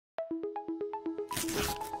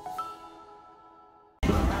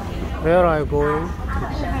Where are you going?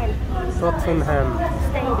 Tottenham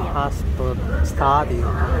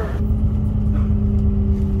Stadium.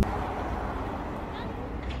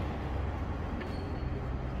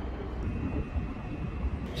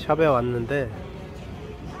 샵에 왔는데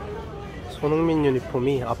손흥민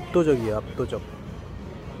유니폼이 압도적이에요. 압도적.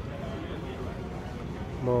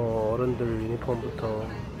 뭐 어른들 유니폼부터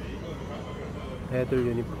애들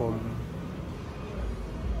유니폼,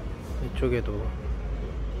 이쪽에도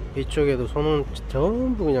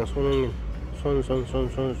전부 그냥 손흥민 손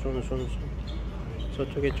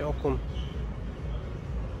저쪽에 조금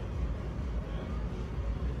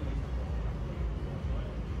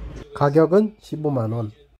가격은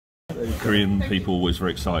 15만원. Korean people always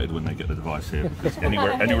very excited when they get the device here, because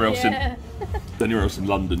anywhere else in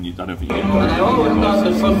London, I don't think you get it. I always thought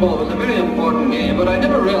that football was a very important game, but I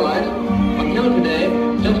never realized until today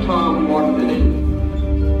just how important it is.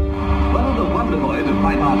 Well, the Wonder Boys of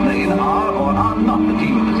White Hart Lane are or are not the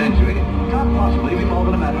team of the century. Can't possibly be more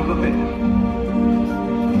than a matter of opinion.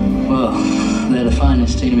 Well, they're the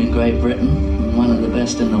finest team in Great Britain and one of the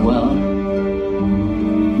best in the world.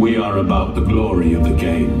 We are about the glory of the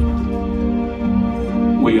game.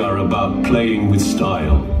 We are about playing with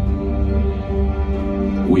style.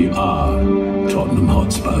 We are Tottenham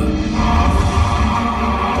Hotspur.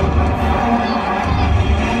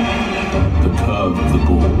 The curve of the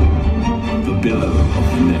ball, the billow of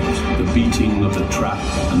the net, the beating of the trap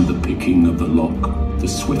and the picking of the lock, the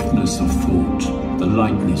swiftness of thought, the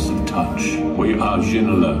lightness of touch. We are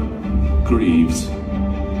Ginola, Greaves,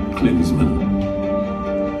 Klinsmann.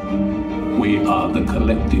 We are the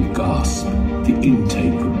collective gasp, the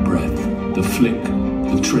intake of breath, the flick,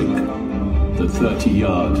 the trick, the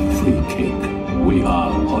 30-yard free kick. We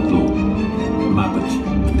are Hoddle, Mabbott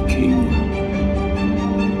and King.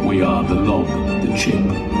 We are the lob, the chip,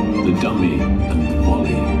 the dummy and the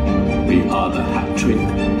volley. We are the hat-trick,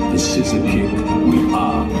 the scissor kick. We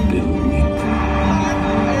are Bill Nick.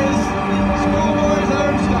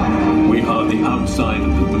 We are the outside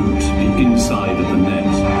of the boot, the inside of the net,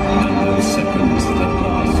 and those seconds that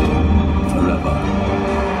last forever.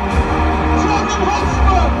 Tottenham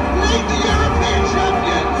Hotspur lead the European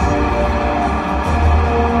champions!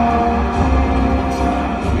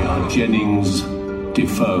 We are Jennings,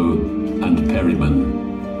 Defoe and Perryman.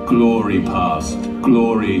 Glory past,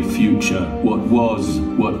 glory future, what was,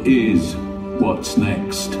 what is, what's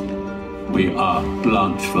next. We are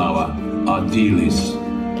Blanchflower, Ardiles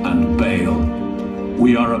and Bale.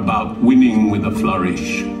 We are about winning with a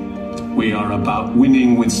flourish. We are about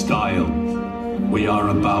winning with style. We are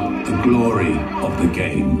about the glory of the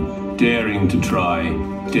game. Daring to try,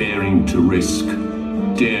 daring to risk,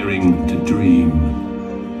 daring to dream.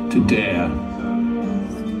 To dare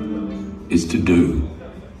is to do.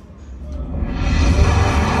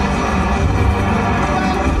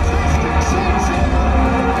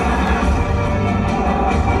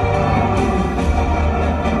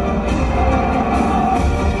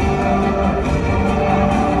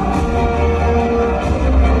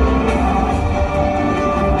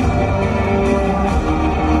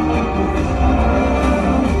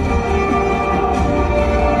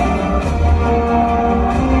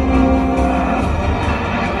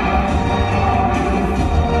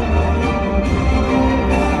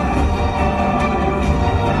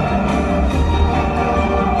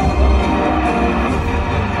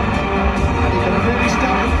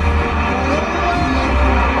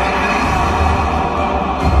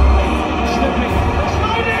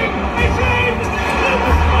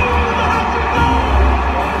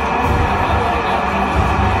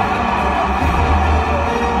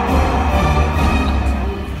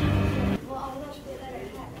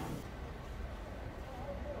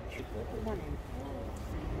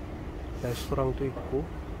 레스토랑도 있고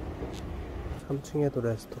 3층에도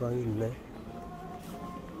레스토랑이 있네.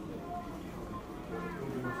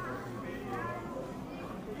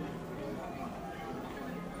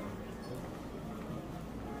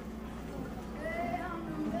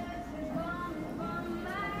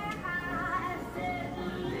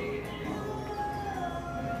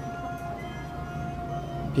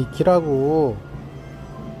 비키라고,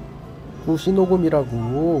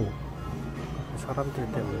 구시녹음이라고. 사람들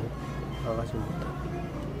때문에 나가지 못해.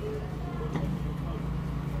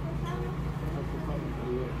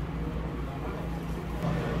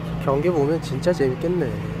 경기 보면 진짜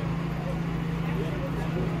재밌겠네.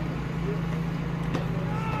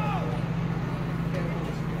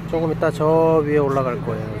 조금 이따 저 위에 올라갈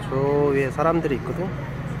거예요. 저 위에 사람들이 있거든.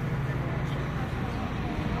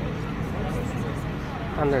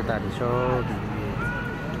 하늘다리 저기 위에.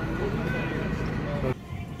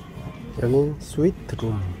 여긴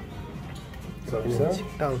스위트룸. 여기는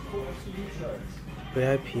식당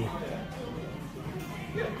VIP.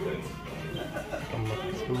 엄마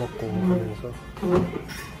술 먹고 하면서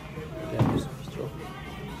VIP 수업이죠.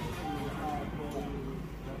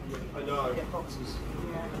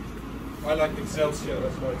 I like Excelsior,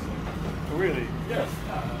 that's why it's... Really? Yeah.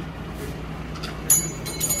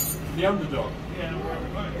 The underdog.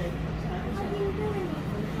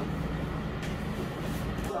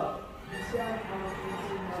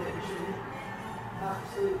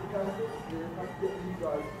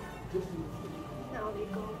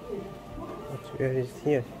 Where is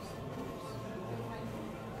here?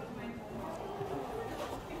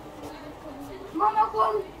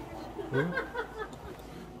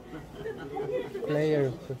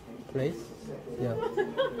 Player place? Yeah.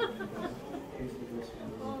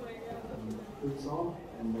 Boots on,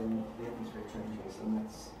 and then the atmosphere changes, and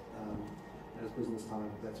that's as business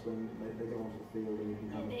time. That's when they go onto the field, and you can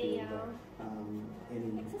kind of feel that any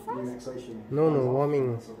relaxation. No, warming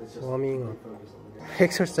up.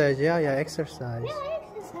 Exercise, yeah, exercise.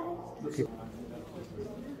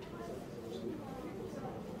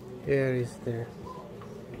 Here is there.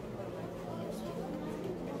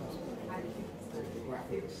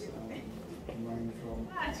 Running from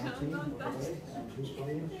our team, who's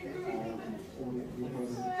playing, all the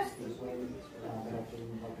opponents as well,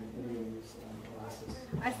 videos, classes.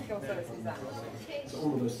 So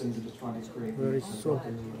all of those things are just trying to create Where is so?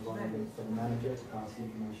 environment for the manager to pass the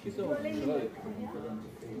information for them to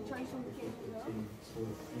feel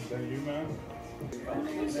Is that you, man?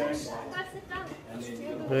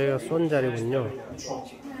 여기가 쏜 자리군요.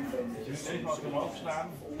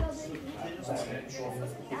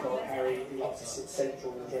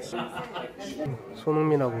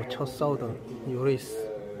 손흥민하고 첫 싸우던 요리스.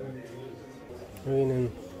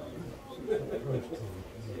 여기는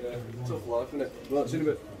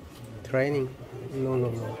트레이닝.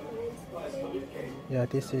 No. Yeah,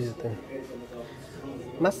 this is the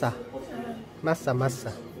massa.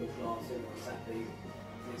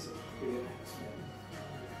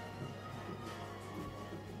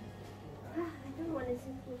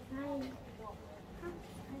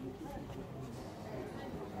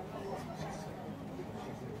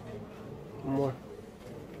 More.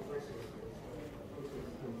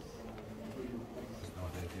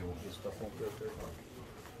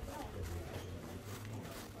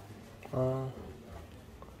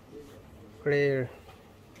 Player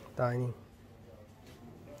dining.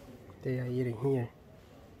 They are eating here.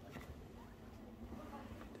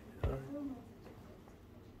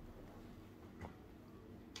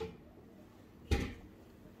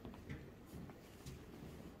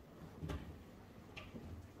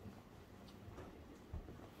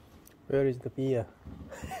 Where is the beer?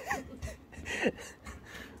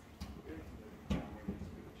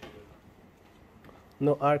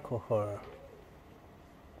 No alcohol.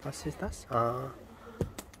 What is that?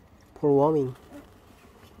 For warming.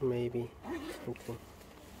 Maybe something.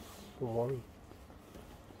 For warming.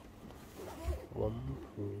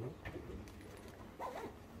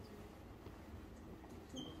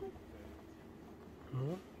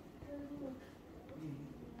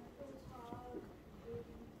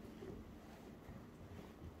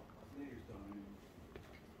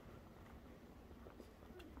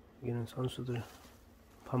 여기는 선수들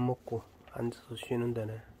밥 먹고 앉아서 쉬는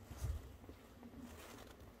데네.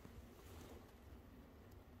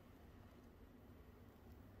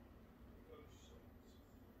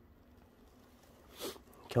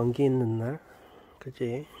 경기 있는 날,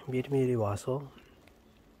 그치? 미리미리 와서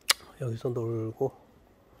여기서 놀고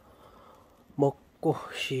먹고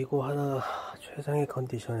쉬고 하나 최상의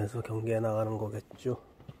컨디션에서 경기에 나가는 거겠죠.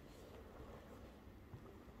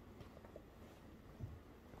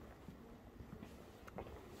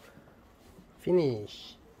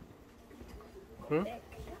 Finish. 응?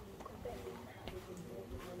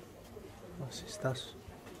 What is that?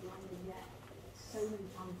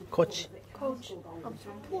 Coach.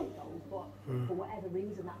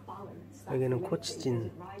 여기는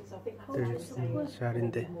코치진들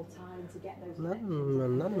자리인데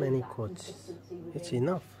not many coaches. It's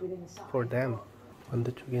enough for them.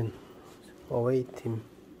 반대쪽엔 away team.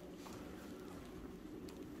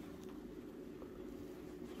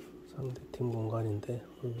 상대팀 공간인데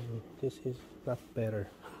this is not better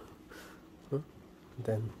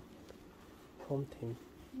than home team.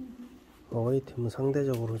 away 팀은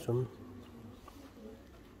상대적으로 좀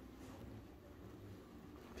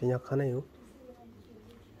빈약하네요.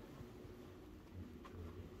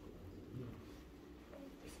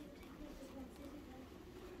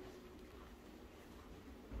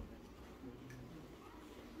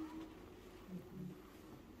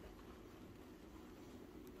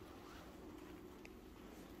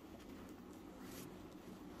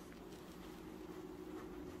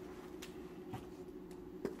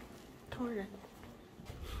 toilet.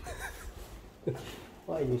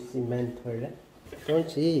 Why you see men toilet? Don't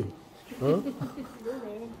see. Huh?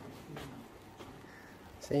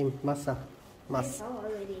 Same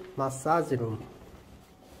massage room.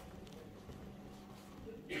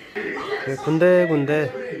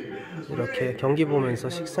 군데군데 이렇게 경기 보면서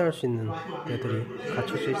식사할 수 있는 데들이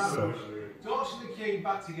갖춰져 있어.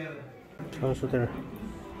 선수들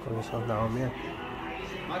거기서 나오면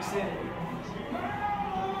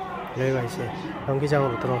여기가 이제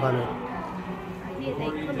경기장으로 들어가는.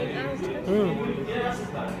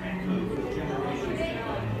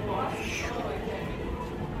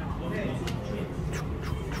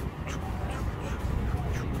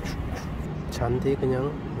 잔디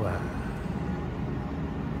그냥 와.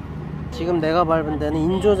 지금 내가 밟은 데는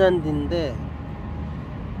인조 잔디인데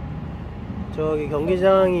저기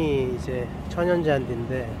경기장이 이제 천연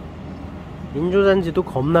잔디인데 인조 잔디도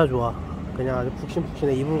겁나 좋아. 그냥 아주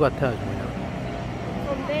푹신푹신해. 이불 같아 아주 그냥.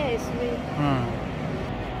 건데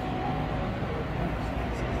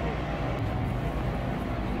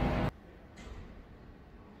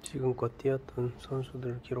지금껏 뛰었던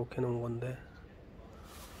선수들을 기록해 놓은 건데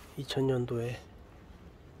 2000년도에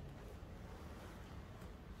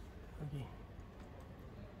여기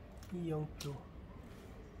이영표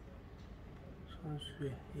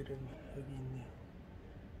선수의 이름이 여기 있네요.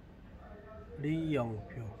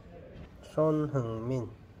 리영표, 손흥민,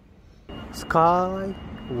 스카이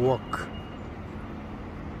워크.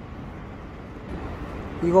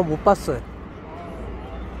 이거 못 봤어요.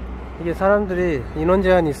 이게 사람들이 인원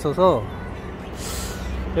제한이 있어서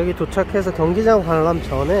여기 도착해서 경기장 관람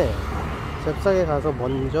전에 잽싸게 가서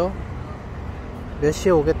먼저 몇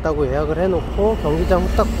시에 오겠다고 예약을 해놓고 경기장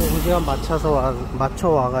후딱 2시간 맞춰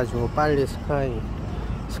와가지고 빨리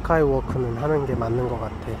스카이워크는 하는 게 맞는 것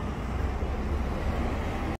같아.